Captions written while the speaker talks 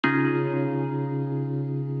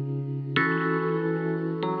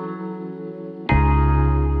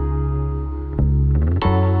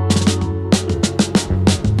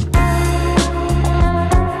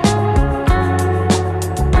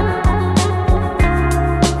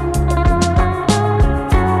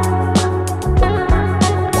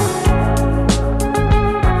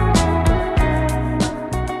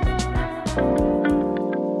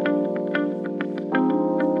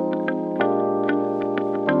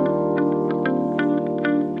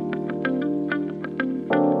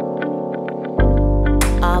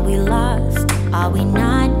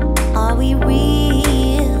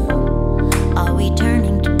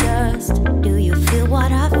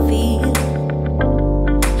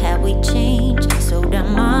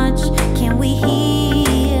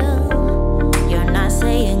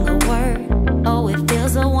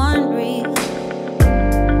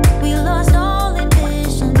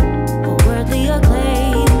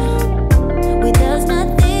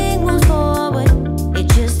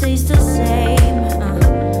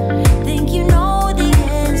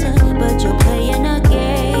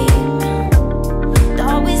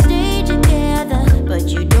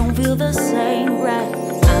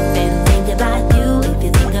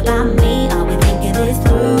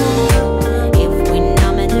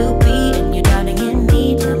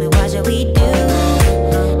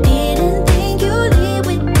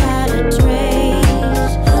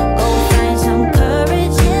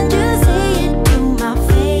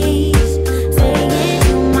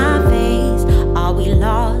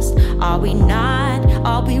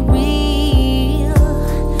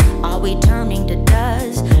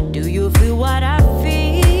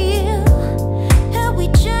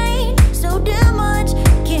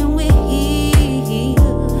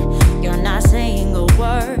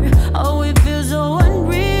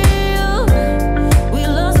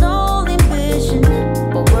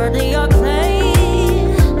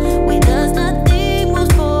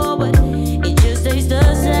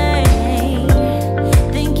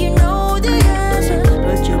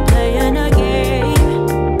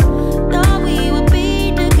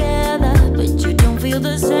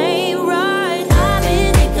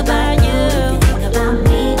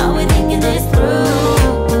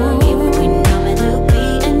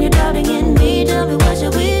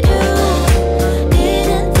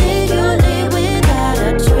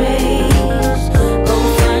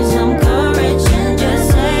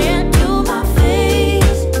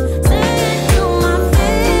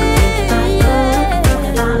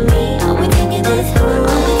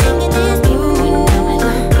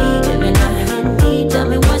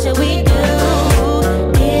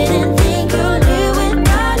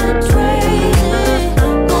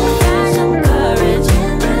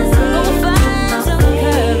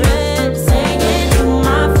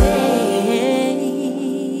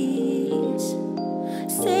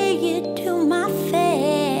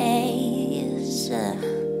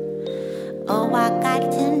Oh, I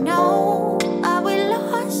got to know. Are we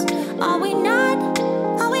lost? Are we not?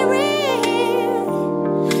 Are we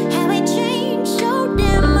real? Have we changed so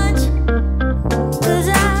damn much? 'Cause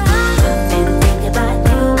I've been thinking about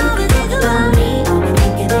you. I've been thinking about me. I've been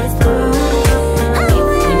thinking this through. If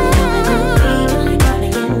we never do be, gotta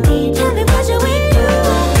get me. Tell me what should we do?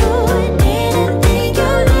 Didn't think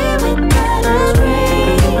you'd live without a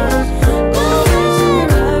trace. Go find some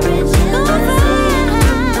courage and go find.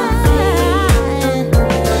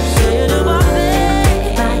 Say it to my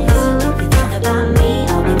face. If you think about me,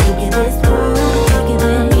 I'll be thinking this through. Thinking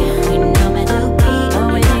that we never do be,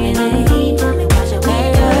 always thinking that he. Tell me what should we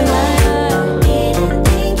do? Didn't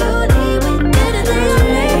think you'd live without a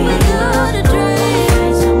trace. Without a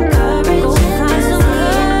trace. Some courage and some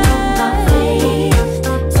face.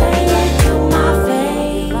 Say it to my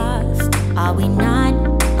face. Are we not?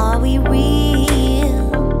 Are we real?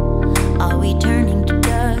 Are we turning to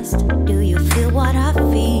dust? Do you feel what I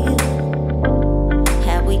feel?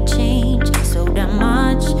 Have we changed so damn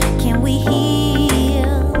much? Can we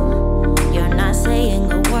heal? You're not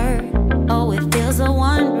saying a word. Oh, it feels so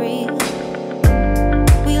unreal.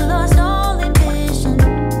 We lost all ambition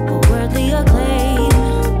for worldly acclaim.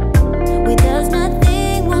 With us,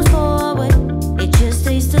 nothing moves forward. It just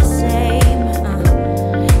stays the same.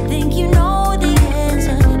 Think you know the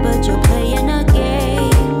answer, but you're playing a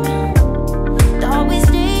game. Thought we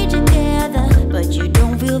stayed together, but you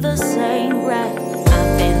don't feel the same, right?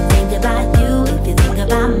 I've been thinking about you. If you think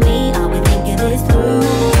about me, are we thinking this through?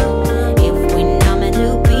 If we not meant to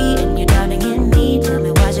be, and you're doubting in me, tell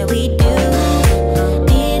me what should we do?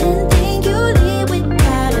 Didn't think you'd live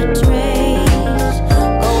without a trace.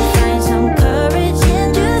 Go find some courage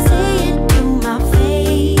and just say it to my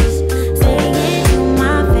face. Say it to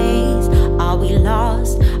my face. Are we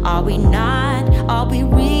lost? Are we not? Are we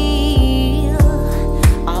real?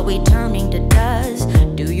 Are we turning to dust?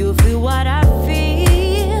 Do you feel what I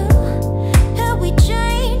feel? Have we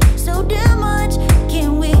changed so damn much?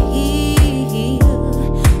 Can we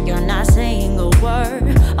heal? You're not saying a word.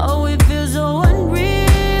 Oh, it feels so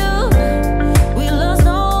unreal. We lost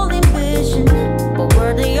all ambition, but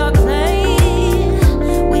worthy acclaim.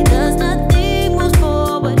 With us, nothing moves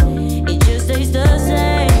forward. It just stays the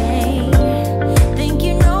same. Think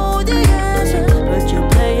you know the answer, but you're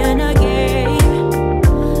playing a game.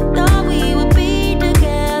 Thought we would be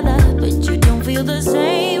together, but you don't feel the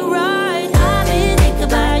same, right? I've been thinking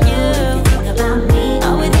about you. Think about me.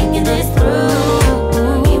 Are we thinking this through?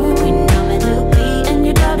 If we not meant to be, and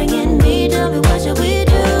you're doubting in me, tell me what should we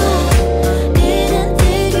do? Didn't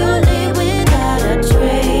think you'd live without a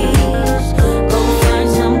trace. Go find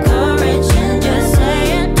some courage and just say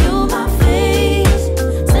it to my face.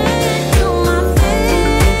 Say it to my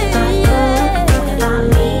face. Think about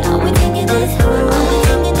me. Are we thinking this? Are we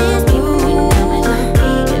thinking this? If we not meant to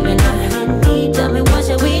be, giving up in me, tell me what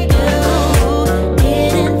should we do?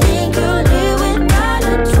 Didn't think you'd live without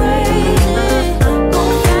a trace. Go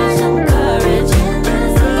find some courage and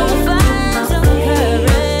just go find some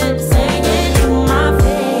courage. Say it to my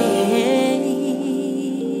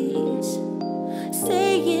face.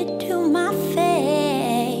 Say it to my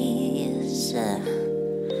face.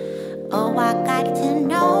 Oh, I got to